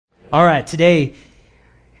All right, today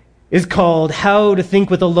is called How to Think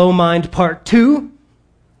with a Low Mind Part 2.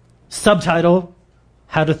 Subtitle,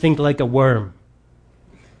 How to Think Like a Worm.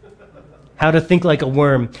 How to think like a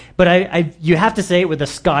worm. But you have to say it with a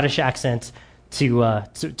Scottish accent to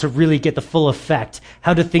really get the full effect.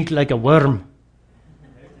 How to think like a worm.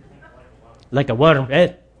 Like a worm.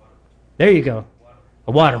 There you go.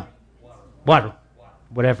 A worm. Worm.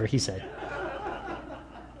 Whatever he said.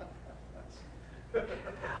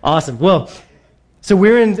 Awesome. Well, so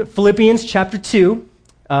we're in Philippians chapter 2,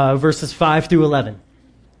 verses 5 through 11.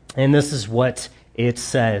 And this is what it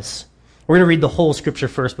says. We're going to read the whole scripture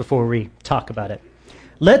first before we talk about it.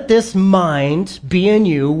 Let this mind be in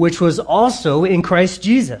you, which was also in Christ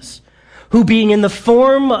Jesus, who being in the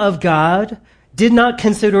form of God, did not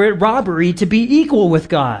consider it robbery to be equal with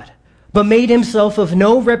God, but made himself of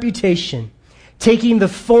no reputation, taking the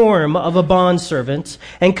form of a bondservant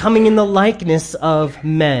and coming in the likeness of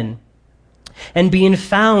men. And being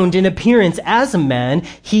found in appearance as a man,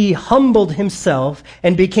 he humbled himself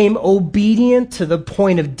and became obedient to the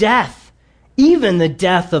point of death, even the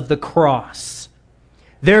death of the cross.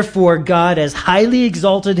 Therefore, God has highly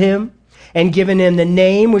exalted him and given him the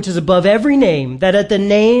name which is above every name, that at the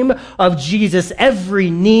name of Jesus every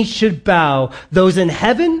knee should bow, those in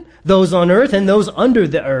heaven, those on earth, and those under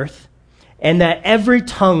the earth, and that every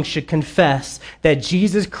tongue should confess that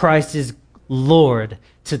Jesus Christ is Lord,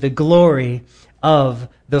 to the glory of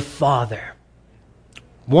the Father.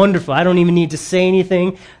 Wonderful. I don't even need to say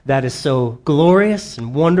anything. That is so glorious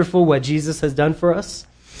and wonderful what Jesus has done for us.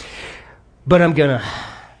 But I'm going to,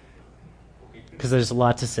 because there's a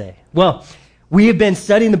lot to say. Well, we have been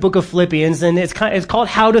studying the book of Philippians, and it's called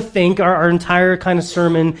How to Think, our entire kind of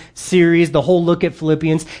sermon series, the whole look at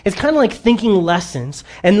Philippians. It's kind of like thinking lessons.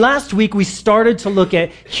 And last week we started to look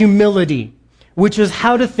at humility, which is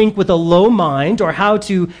how to think with a low mind, or how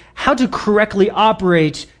to correctly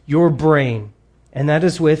operate your brain. And that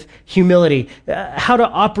is with humility. How to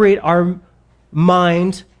operate our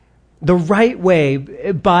mind the right way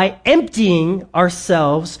by emptying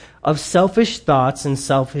ourselves of selfish thoughts and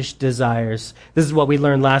selfish desires. This is what we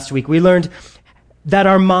learned last week. We learned that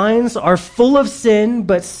our minds are full of sin,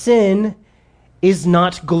 but sin is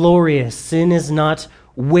not glorious. Sin is not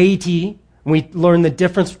weighty. We learned the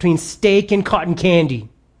difference between steak and cotton candy.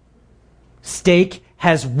 Steak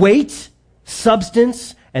has weight,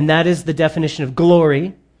 substance, and that is the definition of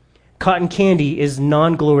glory. Cotton candy is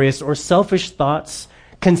non-glorious, or selfish thoughts,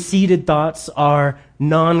 conceited thoughts are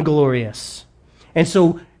non-glorious. And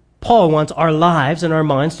so Paul wants our lives and our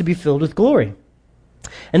minds to be filled with glory.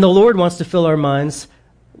 And the Lord wants to fill our minds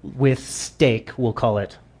with steak, we'll call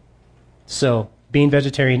it. So being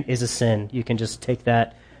vegetarian is a sin. You can just take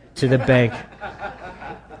that to the bank.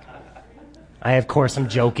 Of course, I'm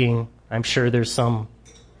joking. I'm sure there's some.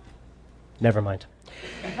 Never mind.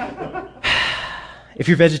 If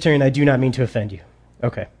you're vegetarian, I do not mean to offend you.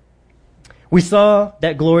 Okay. We saw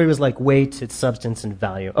that glory was like weight, its substance, and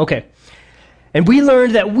value. Okay. And we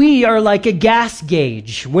learned that we are like a gas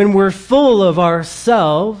gauge. When we're full of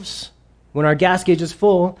ourselves, when our gas gauge is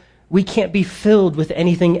full, we can't be filled with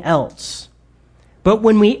anything else. But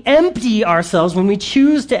when we empty ourselves, when we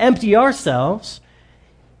choose to empty ourselves,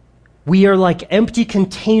 we are like empty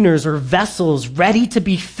containers or vessels ready to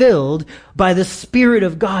be filled by the Spirit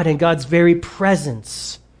of God and God's very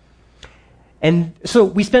presence. And so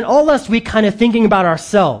we spent all last week kind of thinking about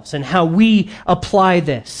ourselves and how we apply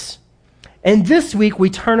this. And this week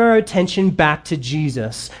we turn our attention back to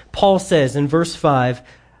Jesus. Paul says in verse 5,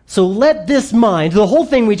 so let this mind, the whole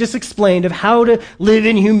thing we just explained of how to live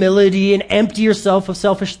in humility and empty yourself of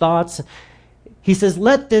selfish thoughts. He says,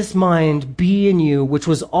 let this mind be in you, which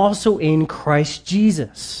was also in Christ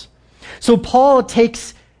Jesus. So Paul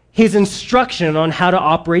takes his instruction on how to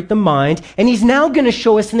operate the mind, and he's now going to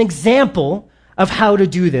show us an example of how to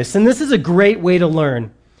do this. And this is a great way to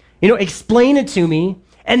learn. Explain it to me,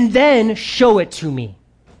 and then show it to me.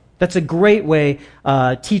 That's a great way.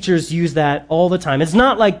 Teachers use that all the time. It's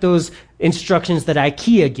not like those instructions that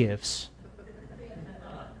IKEA gives.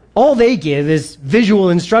 All they give is visual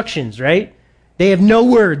instructions, right? They have no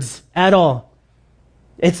words at all.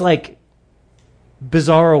 It's like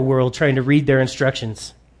Bizarro World trying to read their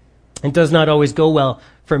instructions. It does not always go well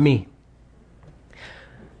for me.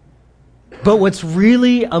 But what's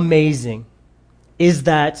really amazing is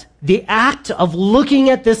that the act of looking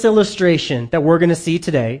at this illustration that we're going to see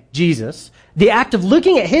today, Jesus, the act of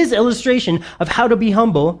looking at his illustration of how to be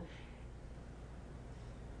humble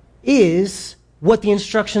is what the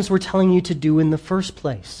instructions were telling you to do in the first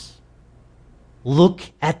place. Look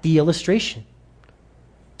at the illustration.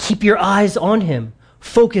 Keep your eyes on him,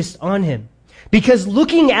 focused on him. Because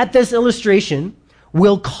looking at this illustration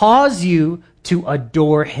will cause you to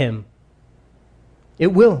adore him. It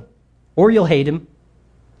will. Or you'll hate him.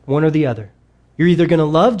 One or the other. You're either going to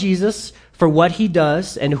love Jesus for what he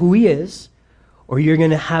does and who he is, or you're going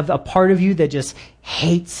to have a part of you that just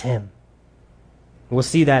hates him. We'll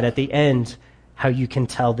see that at the end, how you can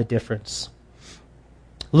tell the difference.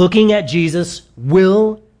 Looking at Jesus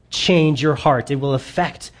will change your heart. It will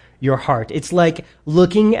affect your heart. It's like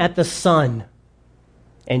looking at the sun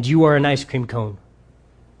and you are an ice cream cone.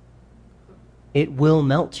 It will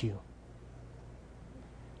melt you.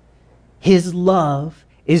 His love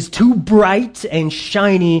is too bright and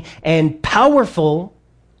shiny and powerful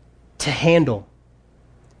to handle.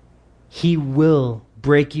 He will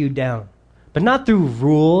break you down, but not through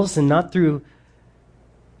rules and not through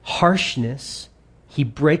harshness. He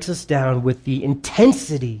breaks us down with the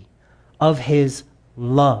intensity of his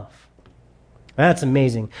love. That's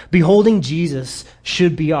amazing. Beholding Jesus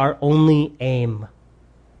should be our only aim,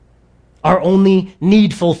 our only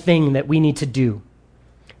needful thing that we need to do.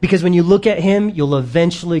 Because when you look at him, you'll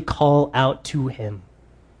eventually call out to him.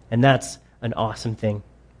 And that's an awesome thing.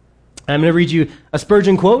 I'm going to read you a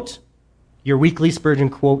Spurgeon quote. Your weekly Spurgeon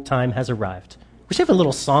quote time has arrived. We should have a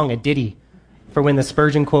little song, a ditty, for when the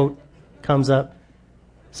Spurgeon quote comes up.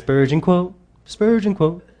 Spurgeon quote, Spurgeon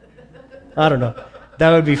quote. I don't know.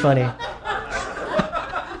 That would be funny.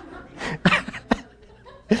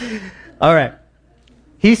 All right.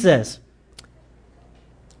 He says,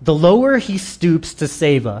 the lower he stoops to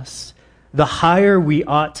save us, the higher we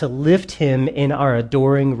ought to lift him in our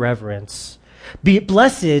adoring reverence.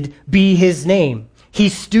 Blessed be his name. He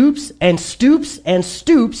stoops and stoops and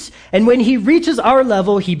stoops, and when he reaches our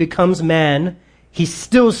level, he becomes man. He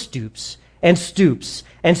still stoops and stoops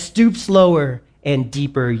and stoops lower and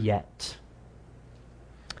deeper yet.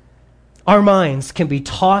 Our minds can be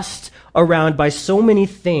tossed around by so many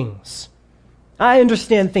things. I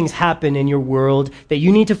understand things happen in your world that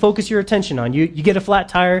you need to focus your attention on. You get a flat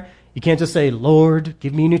tire, you can't just say, Lord,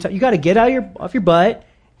 give me a new tire. You got to get off your butt,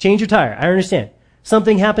 change your tire. I understand.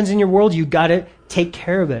 Something happens in your world, you got to take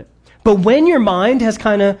care of it. But when your mind has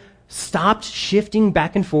kind of stopped shifting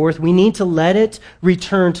back and forth, we need to let it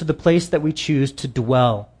return to the place that we choose to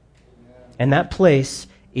dwell. And that place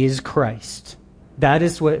is Christ. That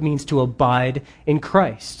is what it means to abide in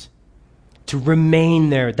Christ. To remain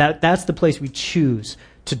there. That's the place we choose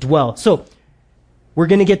to dwell. So, we're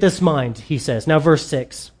going to get this mind, he says. Now, verse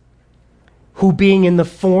 6. Who being in the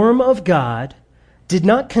form of God, did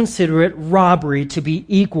not consider it robbery to be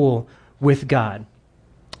equal with God.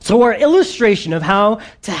 So our illustration of how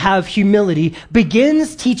to have humility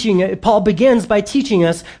Paul begins by teaching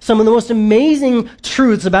us some of the most amazing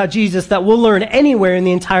truths about Jesus that we'll learn anywhere in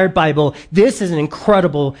the entire Bible. This is an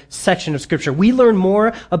incredible section of Scripture. We learn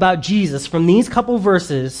more about Jesus from these couple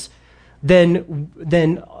verses than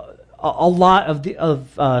a lot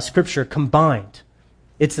of Scripture combined.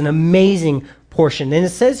 It's an amazing portion. And it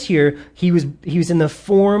says here, he was in the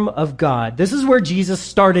form of God. This is where Jesus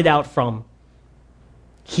started out from.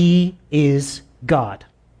 He is God.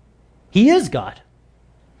 He is God.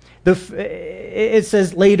 It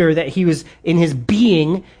says later that he was, in his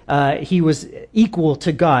being, he was equal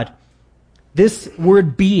to God. This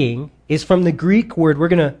word being is from the Greek word. We're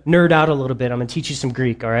going to nerd out a little bit. I'm going to teach you some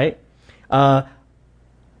Greek, all right?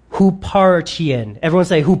 Huparchien. Everyone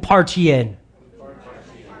say huparchien.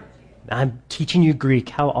 I'm teaching you Greek.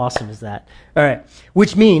 How awesome is that? All right.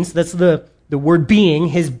 Which means, that's the word being,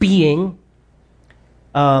 his being.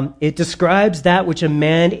 It describes that which a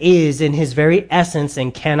man is in his very essence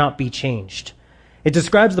and cannot be changed. It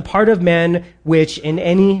describes the part of man which in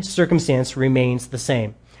any circumstance remains the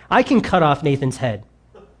same. I can cut off Nathan's head.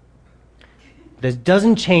 But it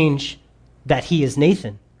doesn't change that he is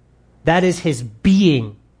Nathan. That is his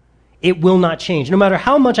being. It will not change. No matter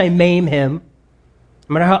how much I maim him,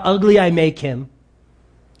 no matter how ugly I make him,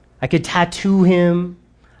 I could tattoo him,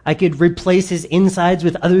 I could replace his insides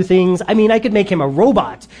with other things. I mean, I could make him a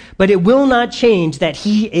robot, but it will not change that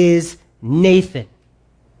he is Nathan.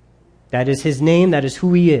 That is his name. That is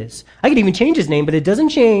who he is. I could even change his name, but it doesn't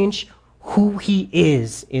change who he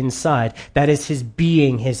is inside. That is his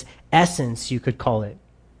being, his essence, you could call it.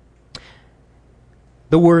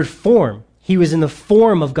 The word form. He was in the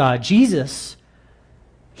form of God. Jesus,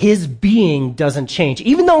 his being doesn't change.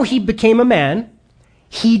 Even though he became a man,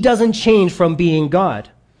 he doesn't change from being God.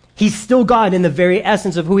 He's still God in the very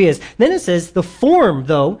essence of who he is. Then it says the form,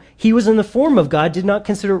 though, he was in the form of God, did not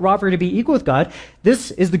consider it robbery to be equal with God.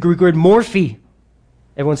 This is the Greek word morphe.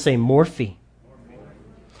 Everyone say morphe.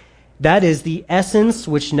 That is the essence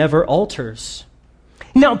which never alters.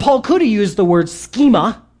 Now, Paul could have used the word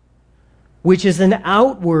schema, which is an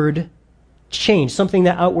outward change, something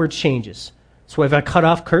that outward changes. So if I cut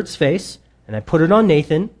off Kurt's face and I put it on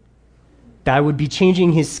Nathan, that would be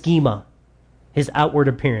changing his schema, his outward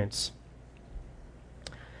appearance.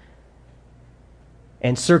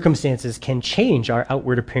 And circumstances can change our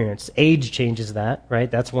outward appearance. Age changes that, right?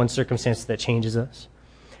 That's one circumstance that changes us.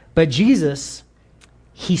 But Jesus,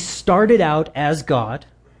 he started out as God,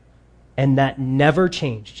 and that never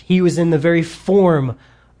changed. He was in the very form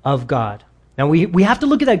of God. Now we have to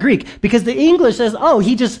look at that Greek, because the English says, oh,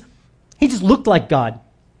 he just looked like God.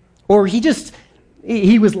 Or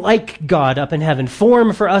he was like God up in heaven.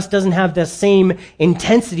 Form for us doesn't have the same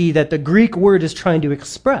intensity that the Greek word is trying to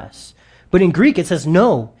express. But in Greek, it says,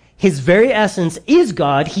 no, his very essence is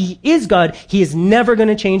God. He is God. He is never going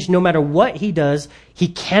to change no matter what he does. He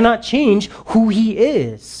cannot change who he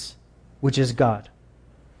is, which is God.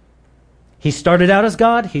 He started out as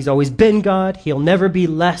God. He's always been God. He'll never be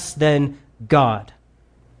less than God.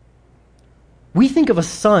 We think of a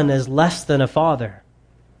son as less than a father.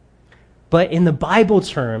 But in the Bible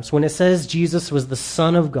terms, when it says Jesus was the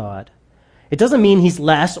Son of God, it doesn't mean he's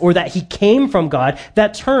less or that he came from God.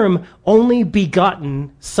 That term, only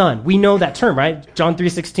begotten Son. We know that term, right? John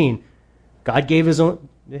 3:16. God gave his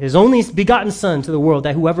only begotten Son to the world,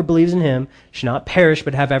 that whoever believes in him should not perish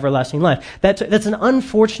but have everlasting life. That's an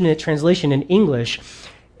unfortunate translation in English.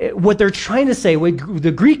 What they're trying to say, what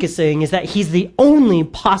the Greek is saying, is that he's the only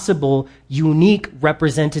possible unique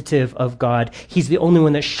representative of God. He's the only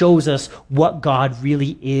one that shows us what God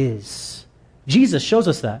really is. Jesus shows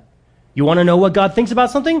us that. You want to know what God thinks about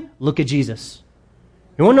something? Look at Jesus.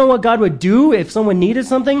 You want to know what God would do if someone needed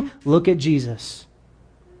something? Look at Jesus.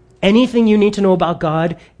 Anything you need to know about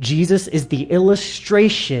God, Jesus is the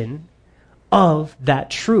illustration of that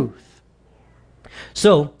truth.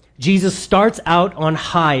 So, Jesus starts out on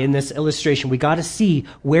high in this illustration. We got to see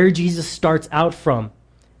where Jesus starts out from,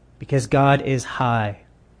 because God is high.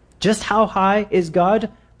 Just how high is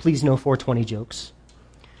God? Please, no 420 jokes.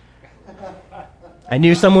 I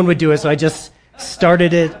knew someone would do it, so I just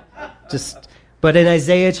started it. But in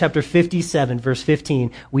Isaiah chapter 57, verse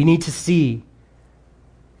 15, we need to see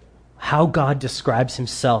how God describes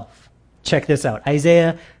himself. Check this out.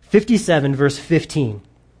 Isaiah 57, verse 15.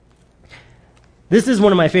 This is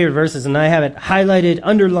one of my favorite verses, and I have it highlighted,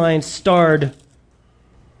 underlined, starred.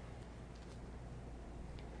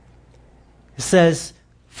 It says,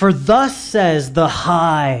 "For thus says the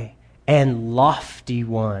high and lofty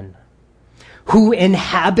one, who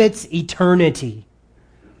inhabits eternity,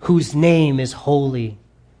 whose name is holy.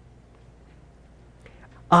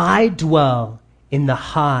 I dwell in the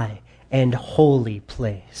high and holy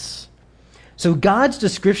place." So God's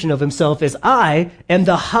description of himself is, I am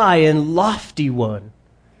the high and lofty one.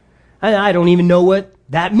 I don't even know what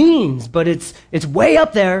that means, but it's way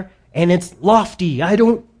up there and it's lofty.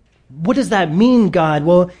 What does that mean, God?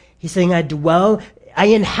 Well, he's saying I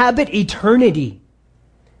inhabit eternity.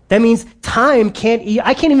 That means I can't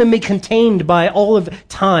even be contained by all of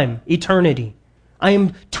time, eternity. I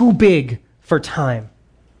am too big for time.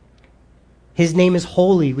 His name is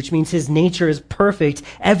holy, which means his nature is perfect.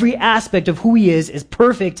 Every aspect of who he is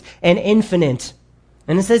perfect and infinite.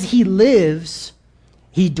 And it says he dwells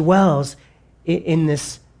in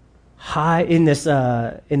the high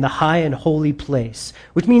and holy place,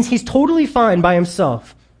 which means he's totally fine by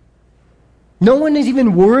himself. No one is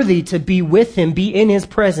even worthy to be with him, be in his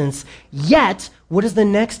presence. Yet, what does the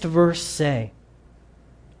next verse say?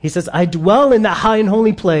 He says, I dwell in that high and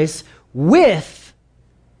holy place with.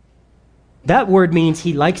 That word means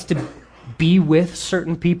he likes to be with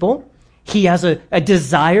certain people. He has a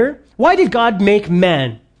desire. Why did God make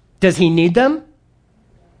men? Does he need them?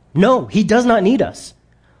 No, he does not need us.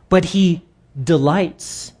 But he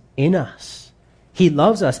delights in us. He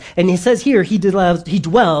loves us. And he says here, he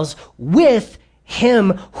dwells with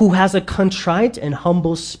him who has a contrite and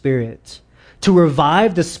humble spirit, to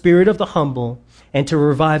revive the spirit of the humble and to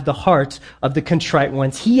revive the heart of the contrite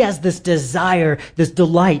ones. He has this desire, this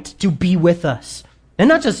delight to be with us. And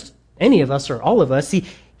not just any of us or all of us.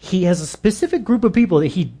 He has a specific group of people that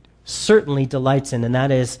he certainly delights in, and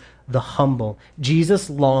that is the humble. Jesus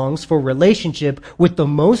longs for relationship with the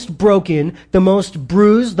most broken, the most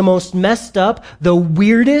bruised, the most messed up, the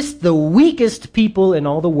weirdest, the weakest people in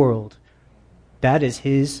all the world. That is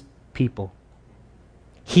his people.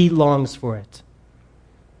 He longs for it.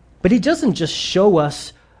 But he doesn't just show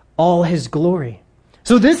us all his glory.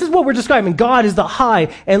 So this is what we're describing. God is the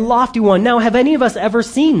high and lofty one. Now, have any of us ever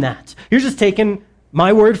seen that? You're just taking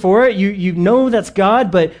my word for it. You know that's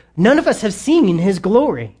God, but none of us have seen his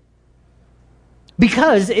glory.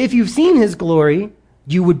 Because if you've seen his glory,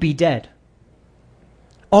 you would be dead.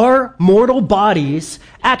 our mortal bodies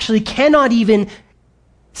actually cannot even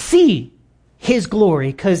see his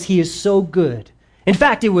glory because he is so good. In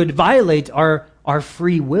fact, it would violate our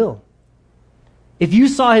free will. If you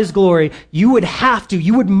saw his glory, you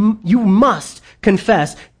must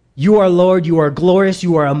confess, you are Lord, you are glorious,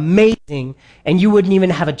 you are amazing, and you wouldn't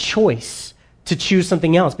even have a choice to choose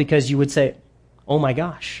something else because you would say, oh my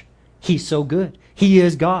gosh, he's so good. He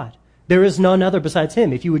is God. There is none other besides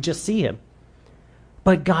him if you would just see him.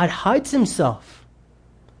 But God hides himself.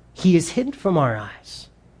 He is hidden from our eyes.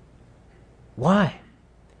 Why?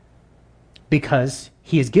 Because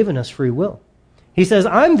he has given us free will. He says,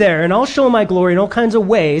 I'm there and I'll show my glory in all kinds of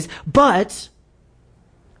ways, but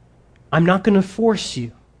I'm not going to force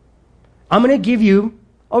you. I'm going to give you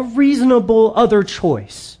a reasonable other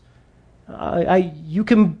choice. You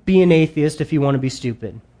can be an atheist if you want to be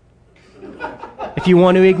stupid. If you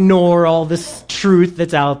want to ignore all this truth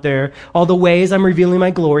that's out there, all the ways I'm revealing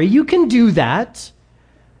my glory, you can do that.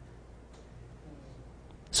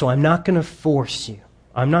 So I'm not going to force you.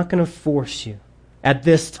 I'm not going to force you at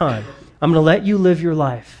this time. I'm going to let you live your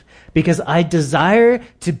life because I desire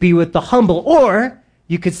to be with the humble. Or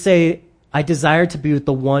you could say, I desire to be with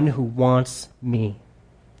the one who wants me,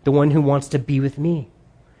 the one who wants to be with me.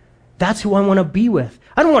 That's who I want to be with.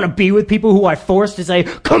 I don't want to be with people who I force to say,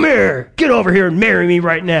 come here, get over here and marry me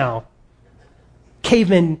right now.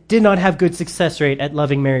 Cavemen did not have good success rate at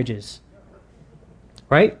loving marriages.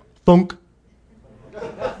 Right? Thunk.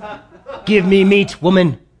 Give me meat,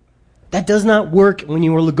 woman. That does not work when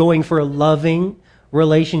you are going for a loving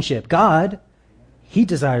relationship. God, he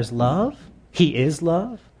desires love. He is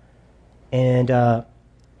love. And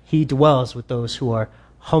he dwells with those who are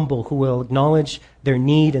humble, who will acknowledge their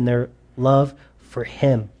need and their love for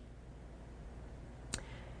him.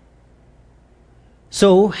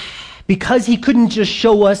 So, because he couldn't just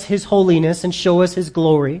show us his holiness and show us his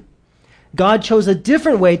glory, God chose a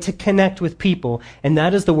different way to connect with people, and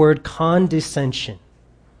that is the word condescension.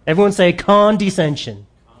 Everyone say condescension.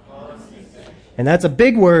 And that's a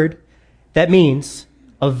big word that means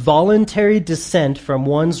a voluntary descent from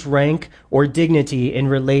one's rank or dignity in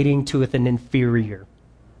relating to an inferior.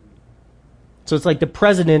 So it's like the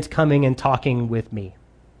president coming and talking with me.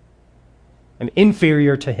 I'm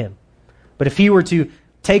inferior to him. But if he were to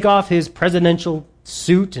take off his presidential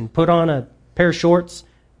suit and put on a pair of shorts,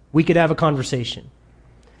 we could have a conversation.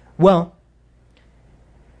 Well,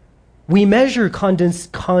 we measure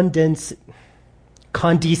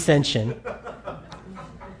condescension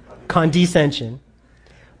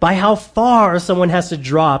by how far someone has to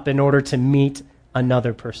drop in order to meet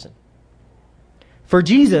another person. For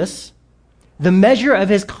Jesus, the measure of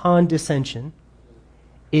his condescension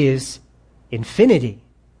is infinity.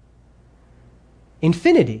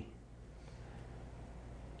 Infinity.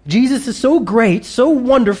 Jesus is so great, so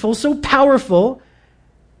wonderful, so powerful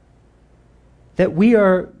that we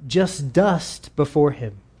are just dust before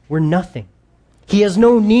him. We're nothing. He has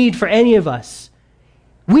no need for any of us.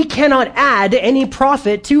 We cannot add any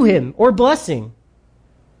profit to him or blessing.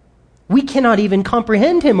 We cannot even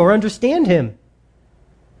comprehend him or understand him.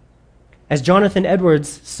 As Jonathan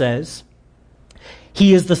Edwards says,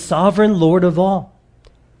 he is the sovereign Lord of all.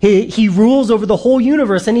 He rules over the whole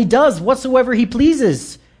universe, and he does whatsoever he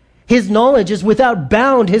pleases. His knowledge is without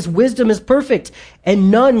bound. His wisdom is perfect, and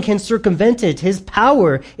none can circumvent it. His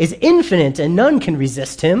power is infinite, and none can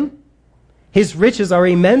resist him. His riches are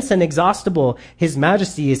immense and inexhaustible. His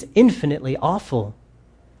majesty is infinitely awful.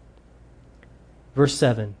 Verse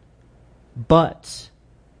 7, but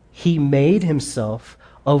he made himself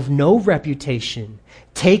of no reputation,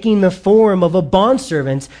 taking the form of a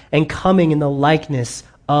bondservant and coming in the likeness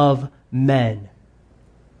of men.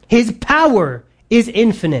 His power is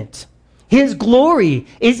infinite. His glory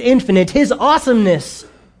is infinite. His awesomeness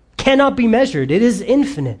cannot be measured. It is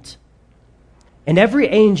infinite. And every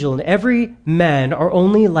angel and every man are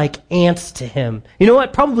only like ants to him. You know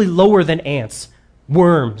what? Probably lower than ants.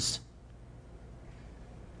 Worms.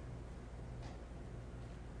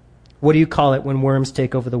 What do you call it when worms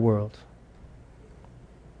take over the world?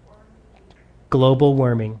 Global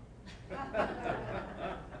warming.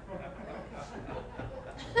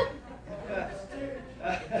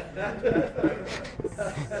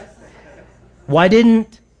 Why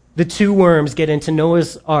didn't the two worms get into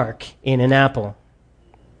Noah's ark in an apple?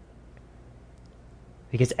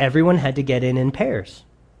 Because everyone had to get in pairs.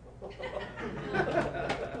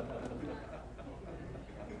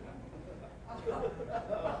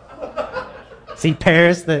 See,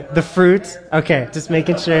 pears, the fruits? Okay, just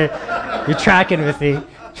making sure you're tracking with me.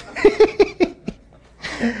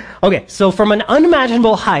 Okay, so from an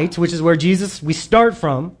unimaginable height, which is where we start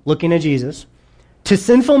from, looking at Jesus, to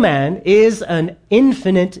sinful man is an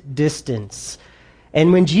infinite distance.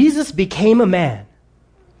 And when Jesus became a man,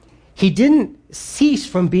 he didn't cease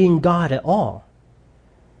from being God at all.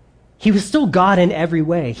 He was still God in every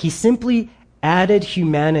way. He simply added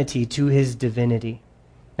humanity to his divinity.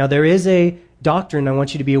 Now, there is a doctrine I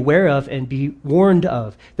want you to be aware of and be warned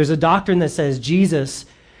of. There's a doctrine that says Jesus,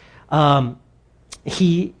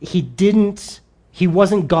 he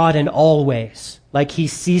wasn't God in all ways. Like he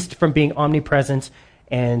ceased from being omnipresent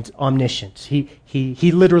and omniscient.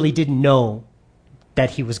 He literally didn't know that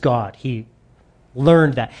he was God. He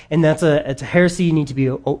learned that. And it's a heresy you need to be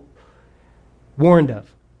warned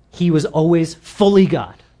of. He was always fully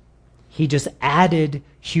God. He just added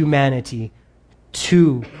humanity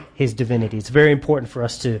to his divinity. It's very important for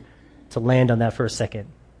us to land on that for a second.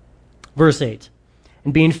 Verse 8,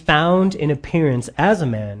 and being found in appearance as a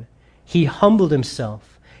man, he humbled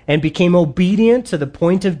himself and became obedient to the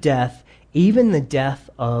point of death, even the death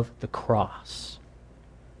of the cross.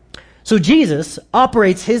 So Jesus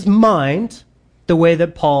operates his mind the way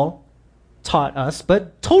that Paul taught us,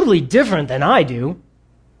 but totally different than I do.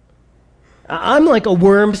 I'm like a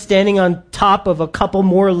worm standing on top of a couple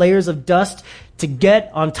more layers of dust to get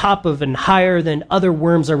on top of and higher than other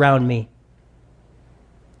worms around me.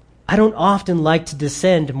 I don't often like to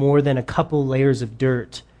descend more than a couple layers of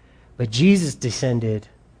dirt, but Jesus descended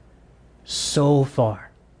so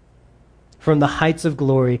far. From the heights of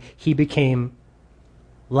glory, he became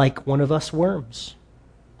like one of us worms.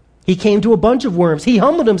 He came to a bunch of worms. He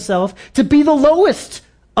humbled himself to be the lowest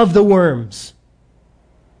of the worms.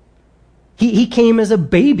 He came as a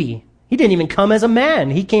baby. He didn't even come as a man.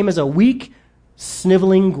 He came as a weak,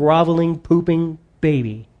 sniveling, groveling, pooping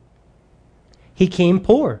baby. He came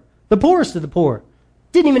poor, the poorest of the poor.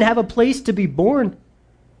 Didn't even have a place to be born.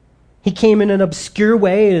 He came in an obscure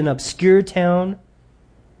way in an obscure town.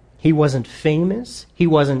 He wasn't famous. He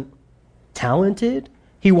wasn't talented.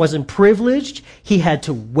 He wasn't privileged. He had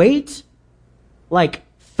to wait like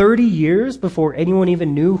 30 years before anyone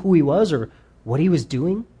even knew who he was or what he was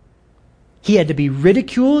doing. He had to be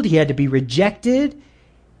ridiculed. He had to be rejected.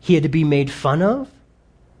 He had to be made fun of.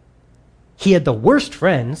 He had the worst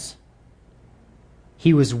friends.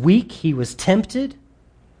 He was weak. He was tempted.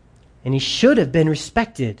 And he should have been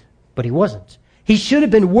respected, but he wasn't. He should have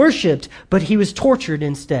been worshipped, but he was tortured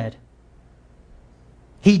instead.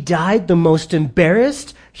 He died the most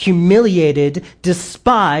embarrassed, humiliated,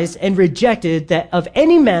 despised, and rejected that of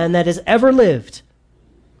any man that has ever lived.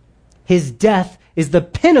 His death is the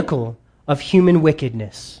pinnacle of human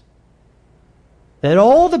wickedness. That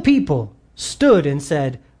all the people stood and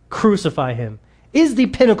said, "Crucify him," is the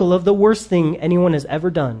pinnacle of the worst thing anyone has ever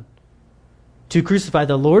done. To crucify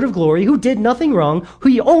the Lord of glory, who did nothing wrong, who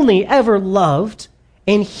he only ever loved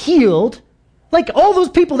and healed. Like all those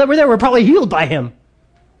people that were there were probably healed by him.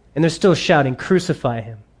 And they're still shouting, "Crucify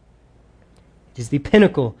him." It is the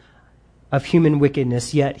pinnacle of human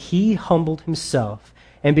wickedness, yet he humbled himself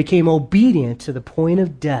and became obedient to the point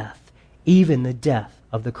of death, even the death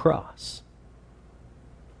of the cross.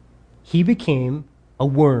 He became a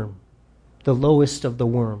worm, the lowest of the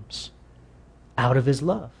worms, out of his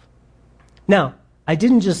love. Now, I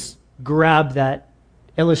didn't just grab that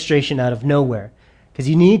illustration out of nowhere, because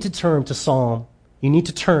you need to turn to Psalm. You need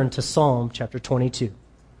to turn to Psalm chapter 22.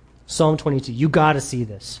 Psalm 22. You got to see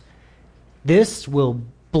this. This will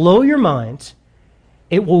blow your mind.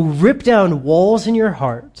 It will rip down walls in your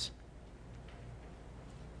heart.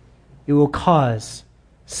 It will cause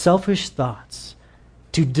selfish thoughts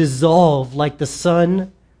to dissolve like the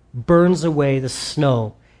sun burns away the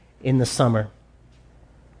snow in the summer,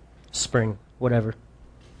 spring, whatever.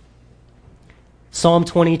 Psalm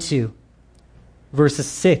 22, verses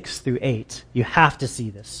 6 through 8. You have to see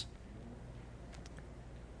this.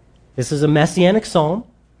 This is a messianic psalm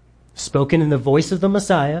spoken in the voice of the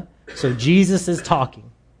Messiah, so Jesus is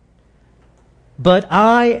talking. But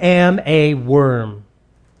I am a worm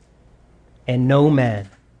and no man,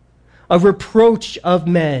 a reproach of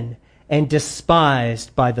men and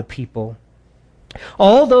despised by the people.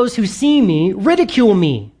 All those who see me ridicule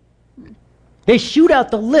me. They shoot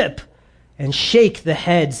out the lip and shake the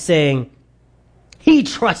head, saying, "He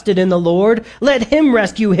trusted in the Lord. Let him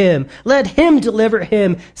rescue him. Let him deliver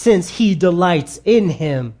him, since he delights in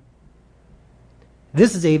him."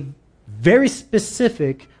 This is a very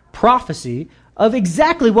specific prophecy of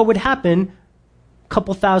exactly what would happen a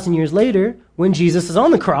couple thousand years later when Jesus is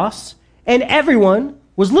on the cross and everyone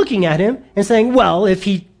was looking at him and saying, well, if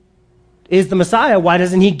he is the Messiah, why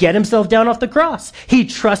doesn't he get himself down off the cross? He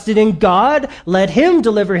trusted in God. Let him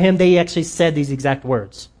deliver him. They actually said these exact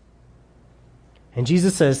words. And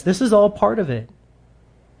Jesus says, this is all part of it.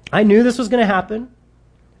 I knew this was going to happen.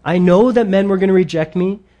 I know that men were going to reject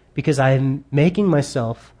me because I am making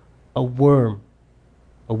myself a worm.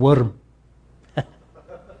 A worm. A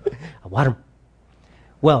worm.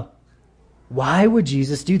 Well, why would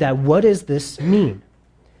Jesus do that? What does this mean?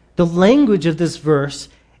 The language of this verse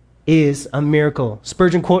is a miracle.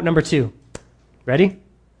 Spurgeon quote number 2. Ready?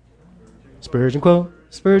 Spurgeon quote.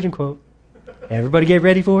 Spurgeon quote. Everybody get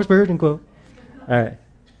ready for Spurgeon quote. All right.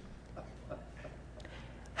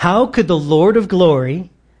 How could the Lord of glory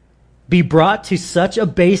be brought to such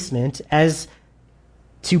abasement as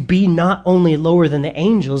to be not only lower than the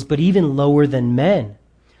angels, but even lower than men?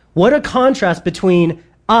 What a contrast between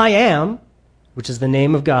I am, which is the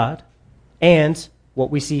name of God, and what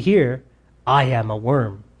we see here, I am a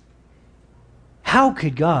worm. How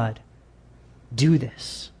could God do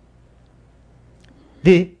this?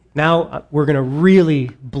 Now we're going to really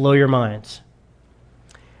blow your minds.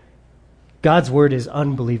 God's word is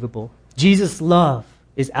unbelievable. Jesus' love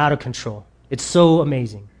is out of control. It's so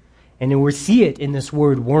amazing. And we see it in this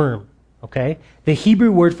word worm, okay? The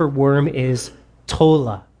Hebrew word for worm is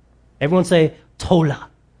tola. Everyone say tola.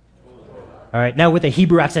 All right, now with a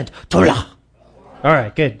Hebrew accent, tola. All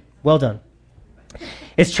right, good. Well done.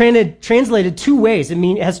 It's translated 2 ways. It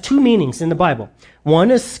has 2 meanings in the Bible.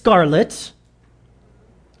 One is scarlet,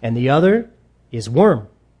 and the other is worm.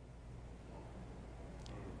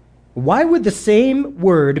 Why would the same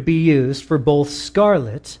word be used for both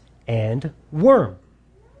scarlet and worm?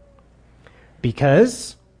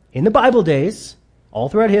 Because in the Bible days, all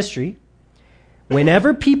throughout history,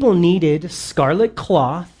 whenever people needed scarlet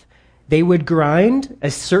cloth, they would grind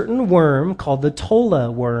a certain worm called the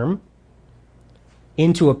tola worm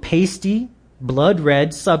into a pasty, blood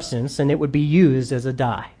red substance, and it would be used as a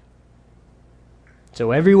dye.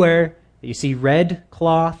 So everywhere that you see red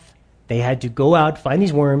cloth, they had to go out, find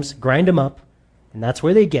these worms, grind them up, and that's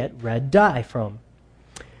where they get red dye from.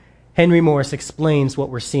 Henry Morris explains what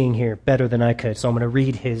we're seeing here better than I could, so I'm going to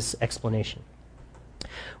read his explanation.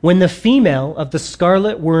 When the female of the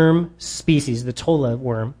scarlet worm species, the tola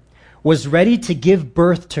worm, was ready to give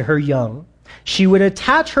birth to her young, she would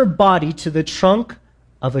attach her body to the trunk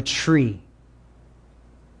of a tree.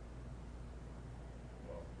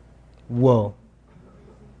 Whoa.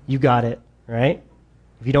 You got it, right?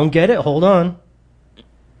 If you don't get it, hold on.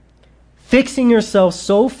 Fixing herself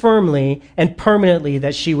so firmly and permanently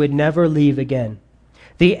that she would never leave again.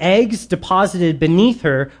 The eggs deposited beneath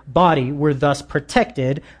her body were thus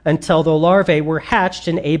protected until the larvae were hatched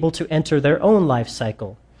and able to enter their own life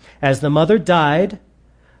cycle. As the mother died,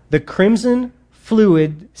 the crimson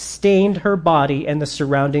fluid stained her body and the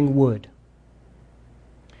surrounding wood.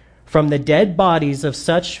 From the dead bodies of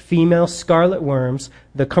such female scarlet worms,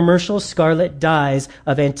 the commercial scarlet dyes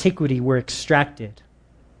of antiquity were extracted.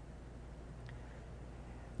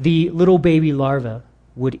 The little baby larva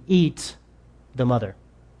would eat the mother.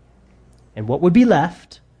 And what would be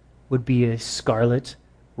left would be a scarlet,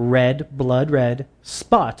 red, blood red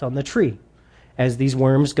spot on the tree as these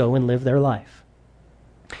worms go and live their life.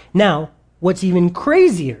 Now, what's even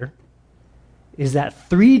crazier is that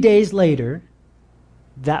 3 days later,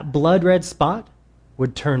 that blood red spot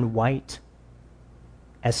would turn white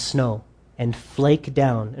as snow and flake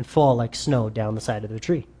down and fall like snow down the side of the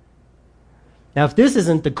tree. Now, if this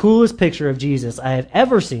isn't the coolest picture of Jesus I have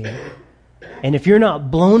ever seen, and if you're not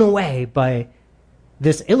blown away by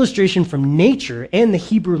this illustration from nature and the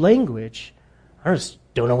Hebrew language, I just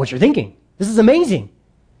don't know what you're thinking. This is amazing.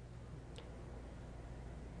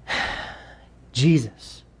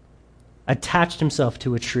 Jesus attached himself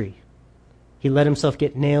to a tree. He let himself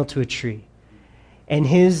get nailed to a tree. And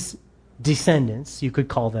his descendants, you could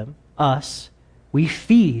call them, us, we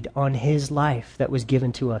feed on his life that was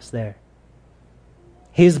given to us there.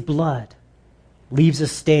 His blood leaves a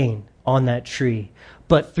stain on that tree.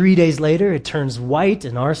 But 3 days later, it turns white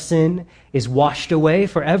and our sin is washed away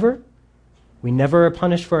forever. We never are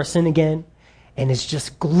punished for our sin again. And it's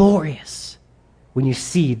just glorious when you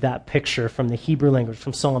see that picture from the Hebrew language,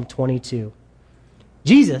 from Psalm 22.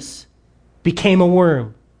 Jesus became a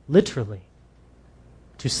worm, literally,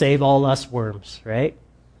 to save all us worms, right?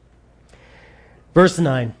 Verse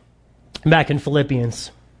 9, back in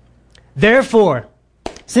Philippians. Therefore,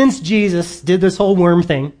 since Jesus did this whole worm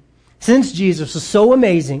thing, since Jesus was so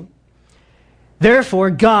amazing, therefore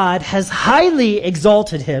God has highly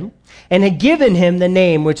exalted him and had given him the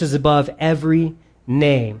name which is above every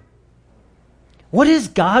name. What is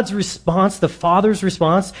God's response, the Father's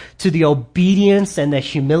response to the obedience and the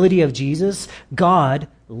humility of Jesus? God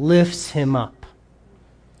lifts him up.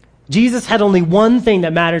 Jesus had only one thing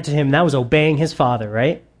that mattered to him, and that was obeying his Father,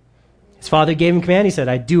 right? His Father gave him command. He said,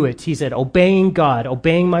 I do it. He said, obeying God,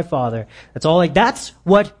 obeying my Father. That's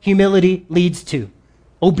what humility leads to.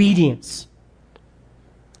 Obedience.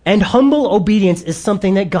 And humble obedience is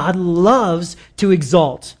something that God loves to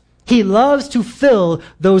exalt. He loves to fill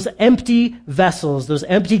those empty vessels, those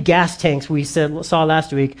empty gas tanks we saw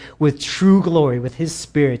last week with true glory, with His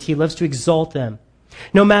Spirit. He loves to exalt them.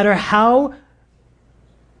 No matter how...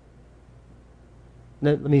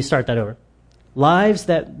 Let me start that over. Lives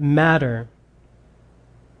that matter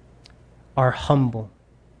are humble.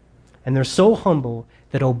 And they're so humble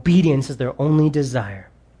that obedience is their only desire.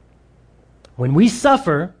 When we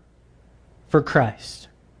suffer for Christ,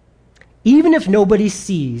 even if nobody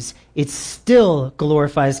sees, it still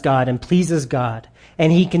glorifies God and pleases God,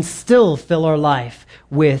 and He can still fill our life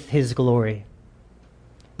with His glory.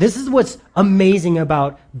 This is what's amazing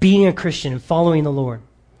about being a Christian and following the Lord,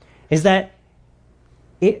 is that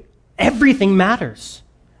everything matters.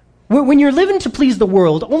 When you're living to please the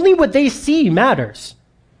world, only what they see matters.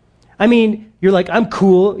 I mean, you're like, I'm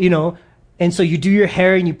cool, and so you do your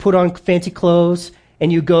hair and you put on fancy clothes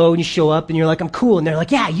and you go and you show up and you're like, I'm cool. And they're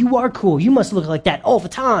like, yeah, you are cool. You must look like that all the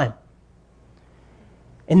time.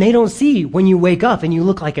 And they don't see when you wake up and you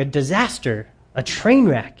look like a disaster, a train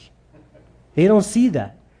wreck. They don't see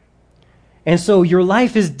that. And so your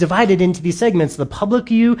life is divided into these segments, the public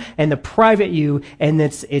you and the private you, and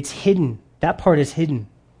it's hidden. That part is hidden.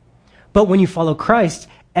 But when you follow Christ,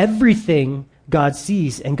 everything God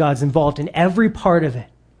sees and God's involved in every part of it.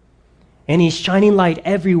 And He's shining light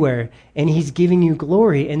everywhere, and He's giving you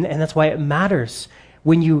glory, and that's why it matters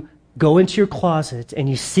when you go into your closet and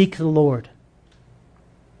you seek the Lord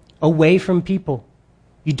away from people.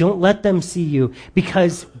 You don't let them see you,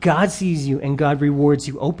 because God sees you and God rewards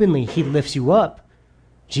you openly. He lifts you up.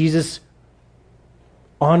 Jesus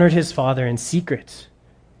honored His Father in secret,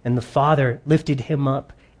 and the Father lifted Him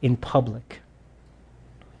up in public.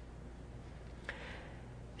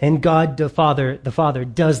 And God the Father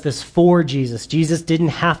does this for Jesus. Jesus didn't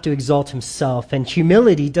have to exalt Himself, and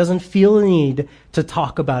humility doesn't feel the need to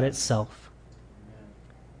talk about itself.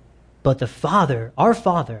 But the Father, our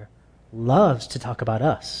Father, loves to talk about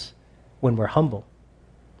us when we're humble.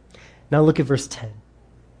 Now look at verse 10.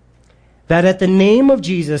 That at the name of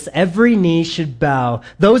Jesus, every knee should bow,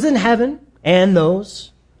 those in heaven and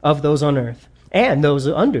those on earth and those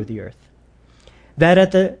under the earth.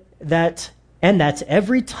 That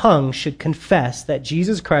every tongue should confess that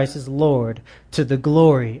Jesus Christ is Lord, to the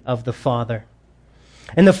glory of the Father.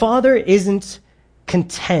 And the Father isn't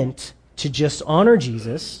content to just honor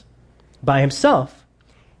Jesus by Himself.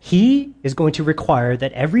 He is going to require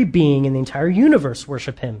that every being in the entire universe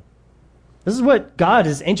worship Him. This is what God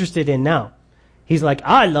is interested in now. He's like,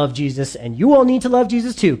 I love Jesus, and you all need to love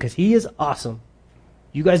Jesus too, because He is awesome.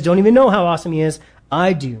 You guys don't even know how awesome He is.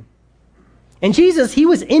 I do. And Jesus, He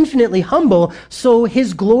was infinitely humble, so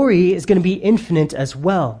His glory is going to be infinite as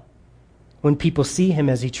well when people see Him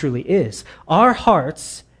as He truly is. Our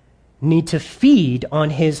hearts need to feed on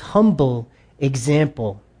His humble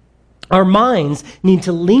example. Our minds need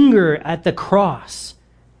to linger at the cross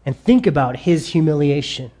and think about His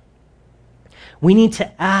humiliation. We need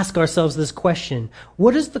to ask ourselves this question: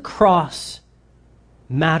 what does the cross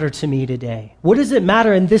matter to me today? What does it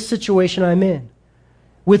matter in this situation I'm in?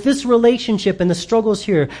 With this relationship and the struggles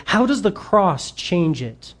here, how does the cross change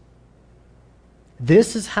it?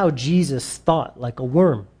 This is how Jesus thought like a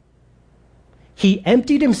worm. He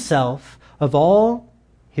emptied Himself of all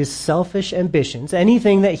His selfish ambitions,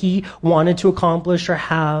 anything that He wanted to accomplish or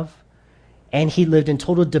have, and He lived in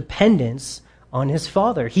total dependence on His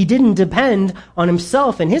Father. He didn't depend on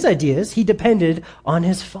Himself and His ideas. He depended on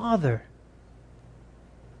His Father.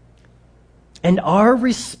 And our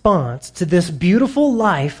response to this beautiful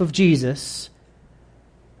life of Jesus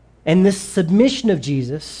and this submission of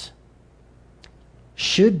Jesus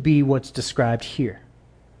should be what's described here.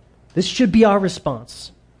 This should be our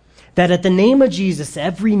response. That at the name of Jesus,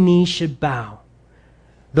 every knee should bow.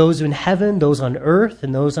 Those in heaven, those on earth,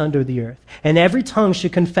 and those under the earth. And every tongue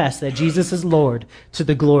should confess that Jesus is Lord, to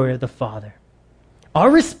the glory of the Father.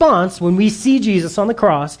 Our response when we see Jesus on the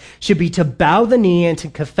cross should be to bow the knee and to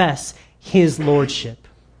confess His lordship.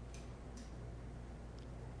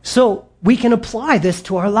 So we can apply this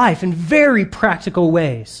to our life in very practical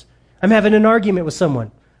ways. I'm having an argument with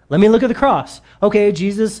someone. Let me look at the cross. Okay,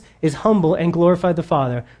 Jesus is humble and glorified the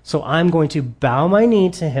Father, so I'm going to bow my knee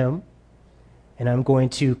to Him, and I'm going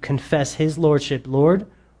to confess His lordship. Lord,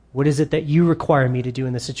 what is it that you require me to do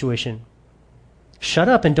in this situation? Shut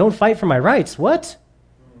up and don't fight for my rights. What?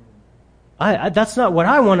 That's not what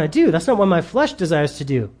I want to do. That's not what my flesh desires to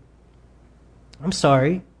do. I'm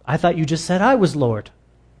sorry. I thought you just said I was Lord.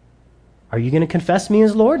 Are you going to confess me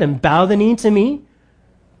as Lord and bow the knee to me?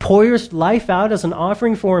 Pour your life out as an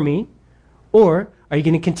offering for me? Or are you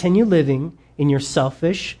going to continue living in your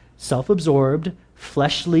selfish, self-absorbed,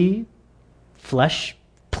 fleshly,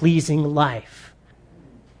 flesh-pleasing life?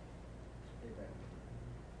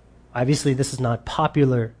 Obviously, this is not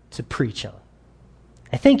popular to preach on.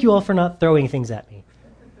 I thank you all for not throwing things at me.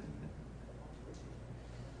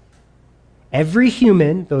 Every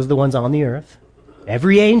human, those are the ones on the earth,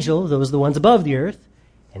 every angel, those are the ones above the earth,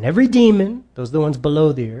 and every demon, those are the ones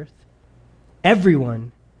below the earth,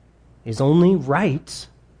 everyone is only right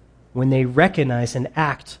when they recognize and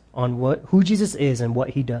act on who Jesus is and what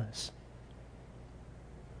he does.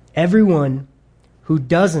 Everyone who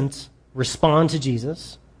doesn't respond to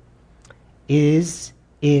Jesus is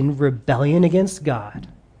in rebellion against God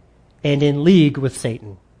and in league with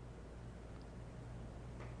Satan.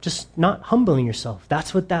 Just not humbling yourself.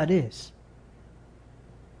 That's what that is.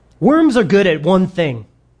 Worms are good at one thing: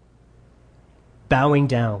 bowing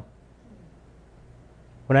down.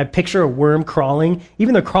 When I picture a worm crawling,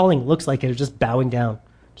 even the crawling looks like it's just bowing down.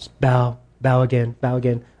 Just bow, bow again, bow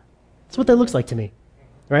again. That's what that looks like to me,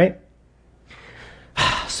 right?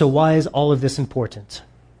 So why is all of this important?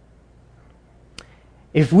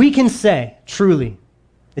 If we can say, truly,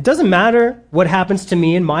 it doesn't matter what happens to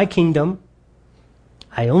me in my kingdom,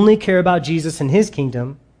 I only care about Jesus and his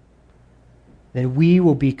kingdom, then we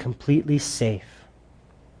will be completely safe.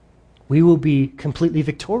 We will be completely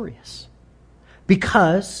victorious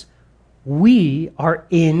because we are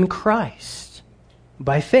in Christ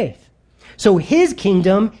by faith. So his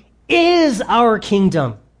kingdom is our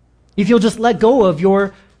kingdom. If you'll just let go of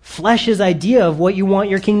your flesh's idea of what you want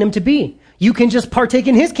your kingdom to be, you can just partake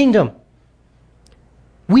in his kingdom.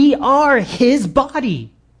 We are his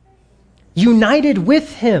body, united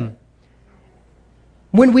with him.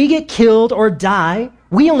 When we get killed or die,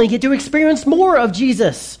 we only get to experience more of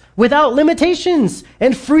Jesus without limitations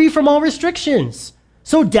and free from all restrictions.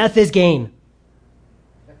 So death is gain.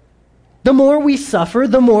 The more we suffer,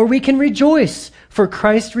 the more we can rejoice, for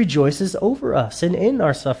Christ rejoices over us and in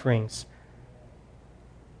our sufferings.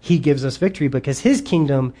 He gives us victory because his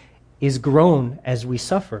kingdom is grown as we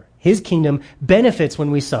suffer. His kingdom benefits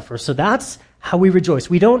when we suffer. So that's how we rejoice.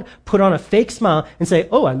 We don't put on a fake smile and say,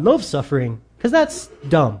 oh, I love suffering, because that's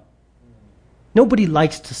dumb. Nobody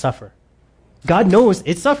likes to suffer. God knows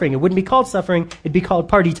it's suffering. It wouldn't be called suffering. It'd be called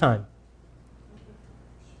party time.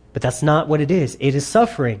 But that's not what it is. It is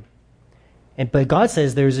suffering. But God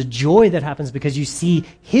says there's a joy that happens because you see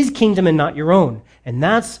his kingdom and not your own. And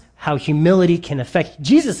that's how humility can affect,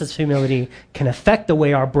 Jesus' humility can affect the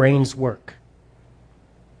way our brains work.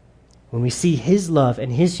 When we see his love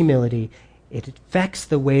and his humility, it affects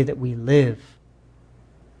the way that we live.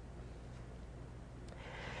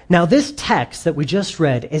 Now, this text that we just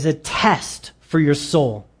read is a test for your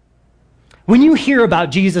soul. When you hear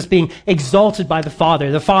about Jesus being exalted by the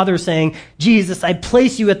Father saying, Jesus, I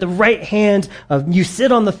place you at the right hand of, you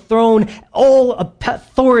sit on the throne, all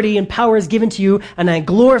authority and power is given to you, and I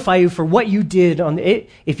glorify you for what you did on it.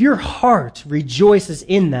 If your heart rejoices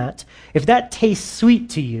in that, if that tastes sweet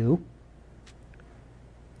to you,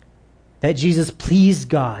 that Jesus pleased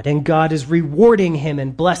God and God is rewarding him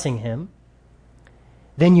and blessing him,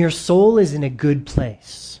 then your soul is in a good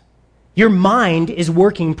place. Your mind is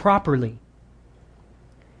working properly.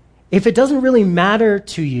 If it doesn't really matter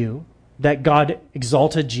to you that God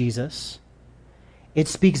exalted Jesus, it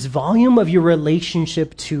speaks volume of your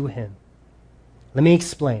relationship to him. Let me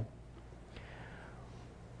explain.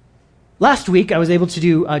 Last week, I was able to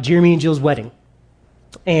do Jeremy and Jill's wedding,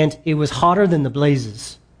 and it was hotter than the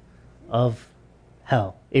blazes of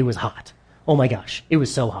hell. It was hot. Oh my gosh, it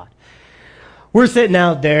was so hot. We're sitting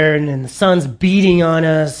out there, and the sun's beating on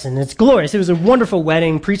us, and it's glorious. It was a wonderful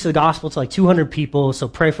wedding. Preached the gospel to like 200 people, so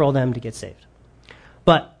pray for all them to get saved.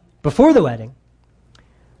 But before the wedding,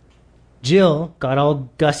 Jill got all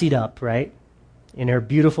gussied up, right, in her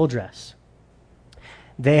beautiful dress.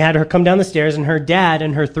 They had her come down the stairs, and her dad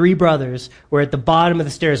and her 3 brothers were at the bottom of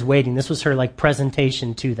the stairs waiting. This was her like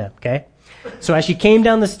presentation to them, okay? So as she came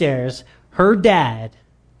down the stairs, her dad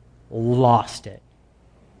lost it.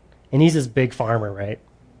 And he's this big farmer, right?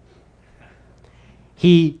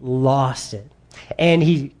 He lost it. And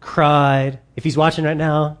he cried. If he's watching right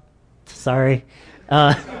now, sorry.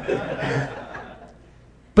 But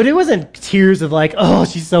it wasn't tears of like, oh,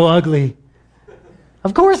 she's so ugly.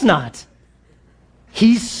 Of course not.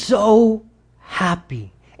 He's so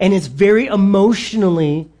happy. And it's very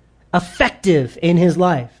emotionally effective in his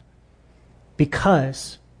life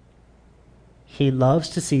because he loves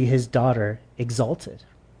to see his daughter exalted.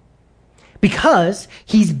 Because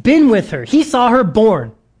he's been with her. He saw her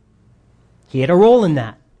born. He had a role in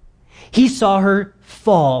that. He saw her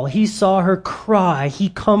fall. He saw her cry. He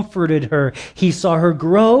comforted her. He saw her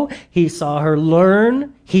grow. He saw her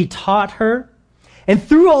learn. He taught her. And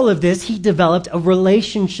through all of this, he developed a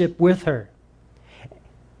relationship with her.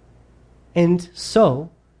 And so,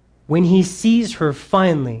 when he sees her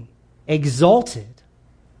finally exalted,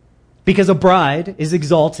 because a bride is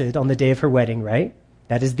exalted on the day of her wedding, right?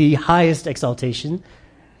 That is the highest exaltation.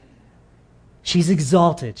 She's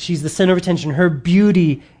exalted. She's the center of attention. Her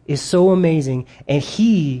beauty is so amazing, and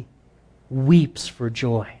he weeps for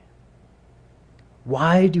joy.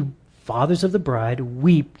 Why do fathers of the bride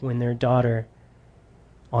weep when their daughter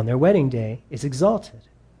on their wedding day is exalted?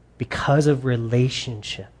 Because of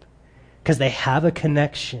relationship. Because they have a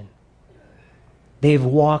connection. They've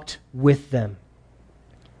walked with them.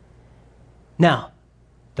 Now,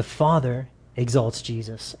 the Father exalts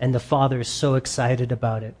Jesus, and the Father is so excited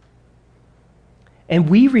about it. And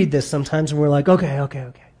we read this sometimes and we're like,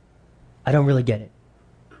 okay. I don't really get it.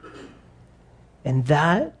 And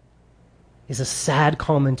that is a sad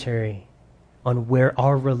commentary on where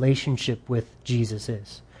our relationship with Jesus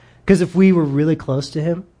is. Because if we were really close to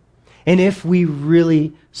him, and if we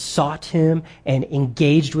really sought him and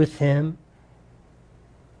engaged with him,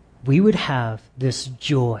 we would have this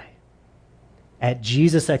joy at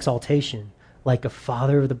Jesus' exaltation, like a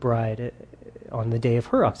father of the bride on the day of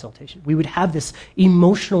her exaltation. We would have this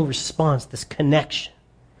emotional response, this connection.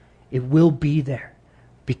 It will be there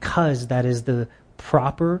because that is the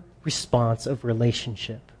proper response of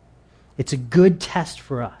relationship. It's a good test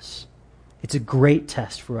for us. It's a great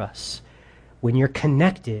test for us. When you're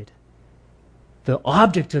connected, the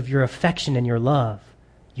object of your affection and your love,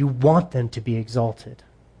 you want them to be exalted.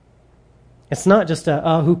 It's not just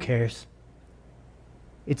who cares?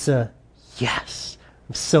 It's a, yes,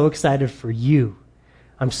 I'm so excited for you.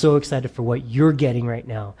 I'm so excited for what you're getting right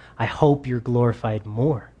now. I hope you're glorified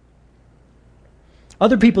more.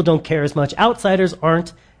 Other people don't care as much. Outsiders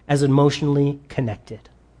aren't as emotionally connected.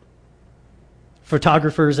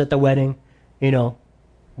 Photographers at the wedding,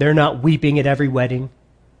 they're not weeping at every wedding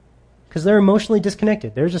because they're emotionally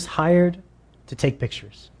disconnected. They're just hired to take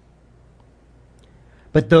pictures.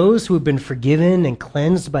 But those who have been forgiven and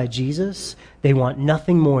cleansed by Jesus, they want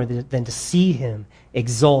nothing more than to see him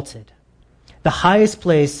exalted. The highest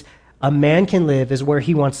place a man can live is where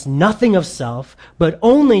he wants nothing of self, but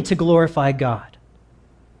only to glorify God.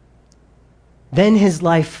 Then his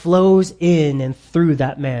life flows in and through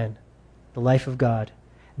that man, the life of God.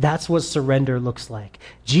 That's what surrender looks like.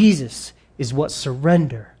 Jesus is what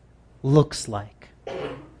surrender looks like.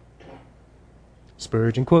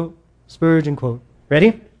 Spurgeon quote.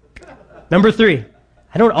 Ready? Number 3.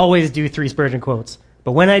 I don't always do 3 Spurgeon quotes,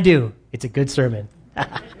 but when I do, it's a good sermon.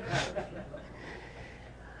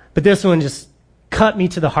 But this one just cut me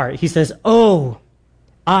to the heart. He says, "Oh,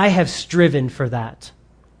 I have striven for that.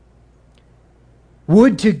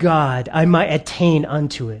 Would to God I might attain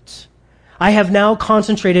unto it. I have now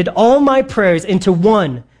concentrated all my prayers into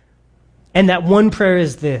one, and that one prayer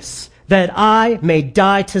is this, that I may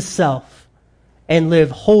die to self and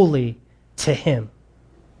live wholly to him."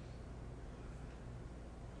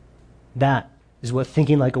 That is what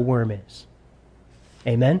thinking like a worm is.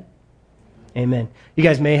 Amen? Amen. You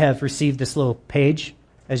guys may have received this little page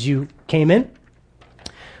as you came in.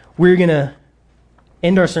 We're going to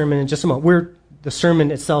end our sermon in just a moment. The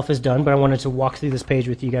sermon itself is done, but I wanted to walk through this page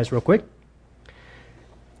with you guys real quick.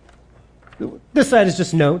 This side is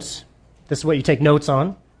just notes. This is what you take notes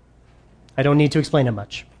on. I don't need to explain it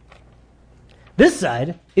much. This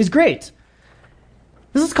side is great.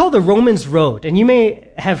 This is called the Romans Road, and you may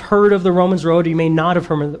have heard of the Romans Road, or you may not have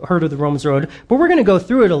heard of the Romans Road, but we're going to go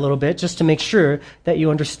through it a little bit just to make sure that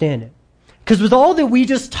you understand it. Because with all that we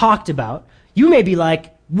just talked about, you may be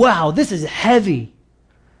like, wow, this is heavy.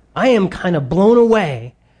 I am kind of blown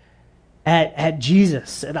away at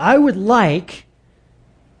Jesus, and I would like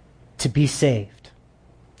to be saved.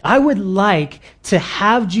 I would like to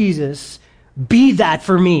have Jesus be that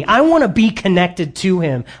for me. I want to be connected to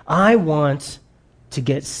him. I want to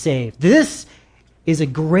get saved. This is a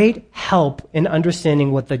great help in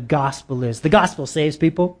understanding what the gospel is. The gospel saves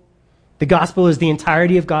people. The gospel is the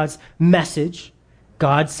entirety of God's message.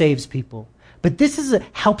 God saves people. But this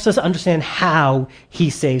helps us understand how he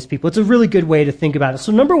saves people. It's a really good way to think about it.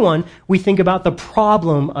 So number 1, we think about the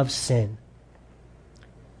problem of sin.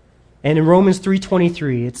 And in Romans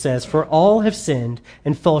 3:23, it says, "For all have sinned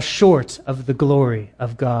and fall short of the glory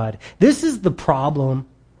of God." This is the problem.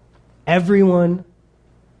 Everyone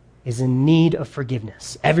is in need of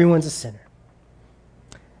forgiveness. Everyone's a sinner.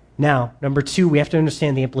 Now, number 2, we have to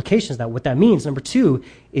understand the implications of that, what that means. Number 2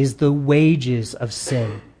 is the wages of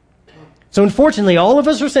sin. So unfortunately, all of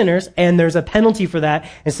us are sinners, and there's a penalty for that.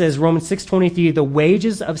 It says, Romans 6:23, the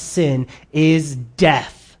wages of sin is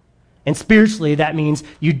death. And spiritually, that means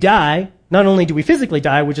you die. Not only do we physically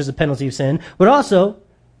die, which is a penalty of sin, but also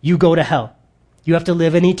you go to hell. You have to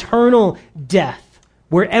live an eternal death,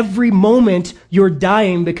 where every moment you're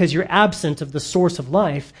dying because you're absent of the source of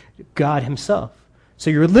life, God himself. So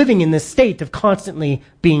you're living in this state of constantly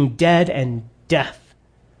being dead and death.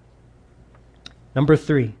 Number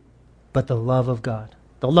 3, but the love of God.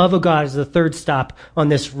 The love of God is the third stop on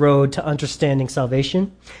this road to understanding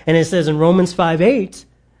salvation. And it says in Romans 5:8,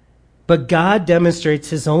 but God demonstrates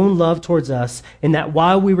his own love towards us in that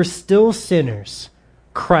while we were still sinners,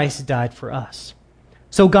 Christ died for us.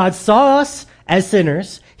 So God saw us as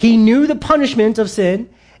sinners. He knew the punishment of sin,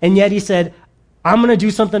 and yet he said, I'm going to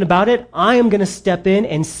do something about it. I am going to step in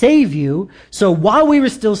and save you. So while we were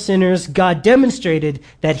still sinners, God demonstrated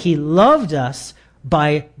that he loved us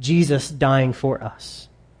by Jesus dying for us.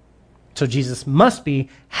 So Jesus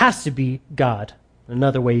has to be God.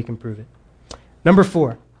 Another way you can prove it. Number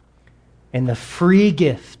 4, and the free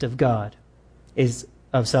gift of God is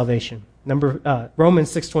of salvation.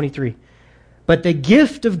 Romans 6:23. But the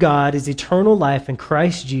gift of God is eternal life in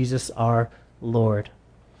Christ Jesus our Lord.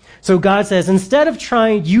 So God says, instead of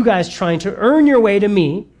you guys trying to earn your way to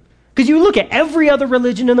me, because you look at every other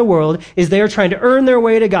religion in the world, is they are trying to earn their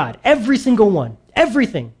way to God. Every single one.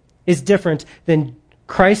 Everything is different than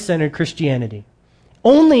Christ-centered Christianity.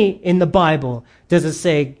 Only in the Bible does it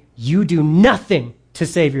say, you do nothing to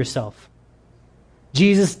save yourself.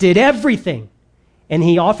 Jesus did everything, and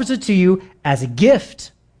he offers it to you as a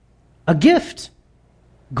gift. A gift.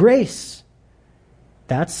 Grace.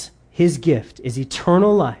 That's his gift, is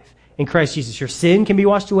eternal life in Christ Jesus. Your sin can be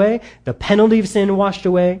washed away. The penalty of sin washed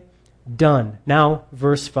away. Done. Now,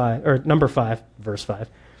 number 5, verse 5.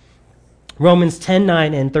 Romans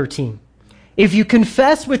 10:9 and 13. If you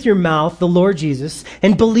confess with your mouth the Lord Jesus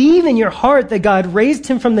and believe in your heart that God raised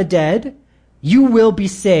him from the dead, you will be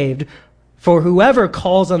saved. For whoever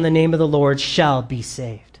calls on the name of the Lord shall be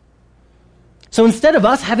saved. So instead of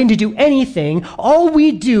us having to do anything, all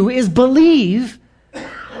we do is believe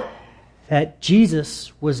that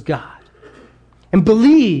Jesus was God. And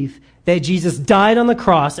believe that Jesus died on the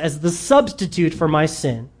cross as the substitute for my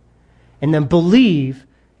sin. And then believe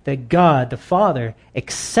that God, the Father,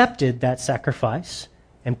 accepted that sacrifice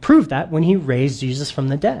and proved that when he raised Jesus from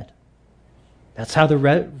the dead. That's how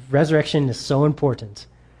the resurrection is so important.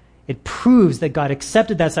 It proves that God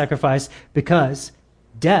accepted that sacrifice because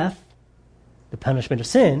death, the punishment of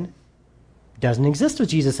sin, doesn't exist with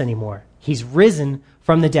Jesus anymore. He's risen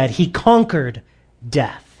from the dead. He conquered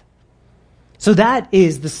death. So that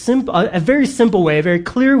is a very simple way, a very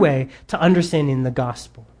clear way to understanding the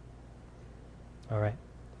gospel. All right.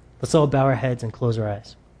 Let's all bow our heads and close our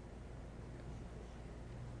eyes.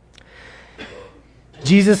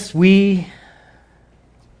 Jesus, we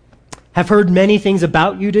have heard many things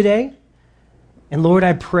about you today. And Lord,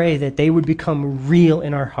 I pray that they would become real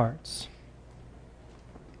in our hearts.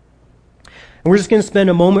 And we're just going to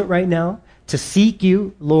spend a moment right now to seek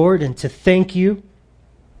you, Lord, and to thank you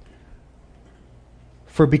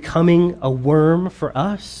for becoming a worm for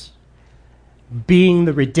us, being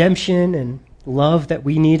the redemption and love that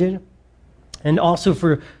we needed, and also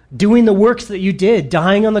for doing the works that you did,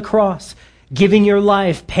 dying on the cross, giving your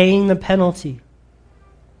life, paying the penalty.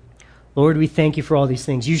 Lord, we thank you for all these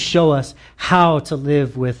things. You show us how to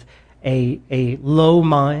live with a low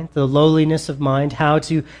mind, the lowliness of mind, how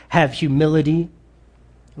to have humility.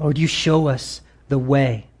 Lord, you show us the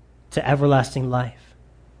way to everlasting life.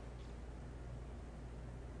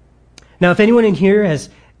 Now, if anyone in here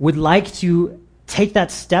would like to take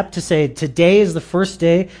that step to say, today is the first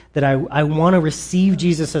day that I want to receive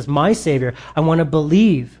Jesus as my Savior, I want to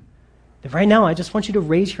believe, that right now I just want you to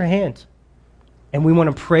raise your hand. And we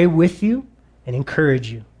want to pray with you and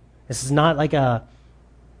encourage you. This is not like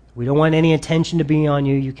we don't want any attention to be on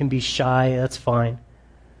you. You can be shy, that's fine.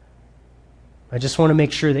 I just want to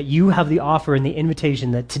make sure that you have the offer and the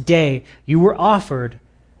invitation that today you were offered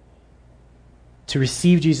to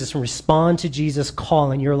receive Jesus and respond to Jesus'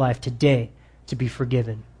 call in your life today to be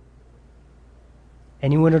forgiven.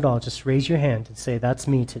 Anyone at all, just raise your hand and say, that's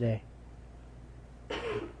me today.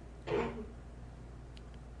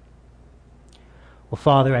 Well,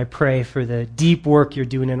 Father, I pray for the deep work you're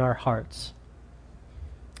doing in our hearts.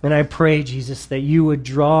 And I pray, Jesus, that you would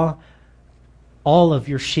draw all of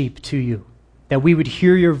your sheep to you, that we would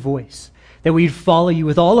hear your voice, that we'd follow you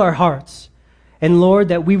with all our hearts. And Lord,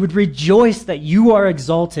 that we would rejoice that you are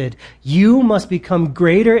exalted. You must become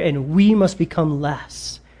greater and we must become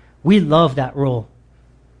less. We love that role,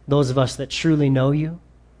 those of us that truly know you.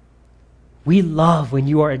 We love when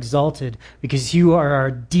you are exalted because you are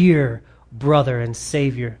our dear brother and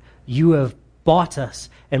Savior. You have bought us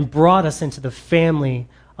and brought us into the family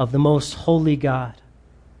of the most holy God.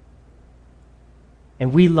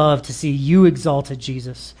 And we love to see you exalted,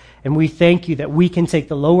 Jesus. And we thank you that we can take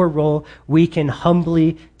the lower role. We can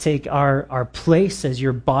humbly take our place as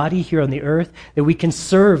your body here on the earth, that we can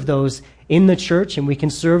serve those in the church and we can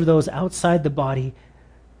serve those outside the body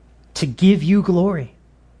to give you glory.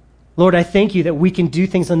 Lord, I thank you that we can do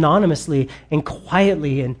things anonymously and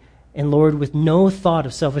quietly and Lord, with no thought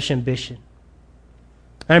of selfish ambition.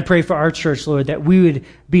 And I pray for our church, Lord, that we would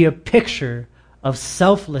be a picture of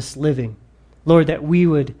selfless living. Lord, that we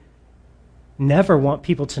would never want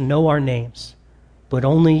people to know our names, but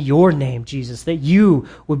only your name, Jesus, that you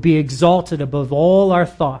would be exalted above all our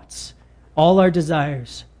thoughts, all our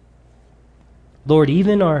desires. Lord,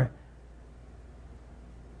 even our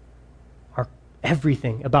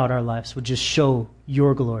everything about our lives would just show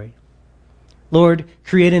your glory. Lord,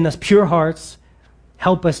 create in us pure hearts.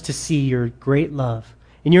 Help us to see your great love.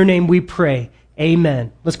 In your name we pray.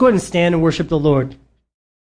 Amen. Let's go ahead and stand and worship the Lord.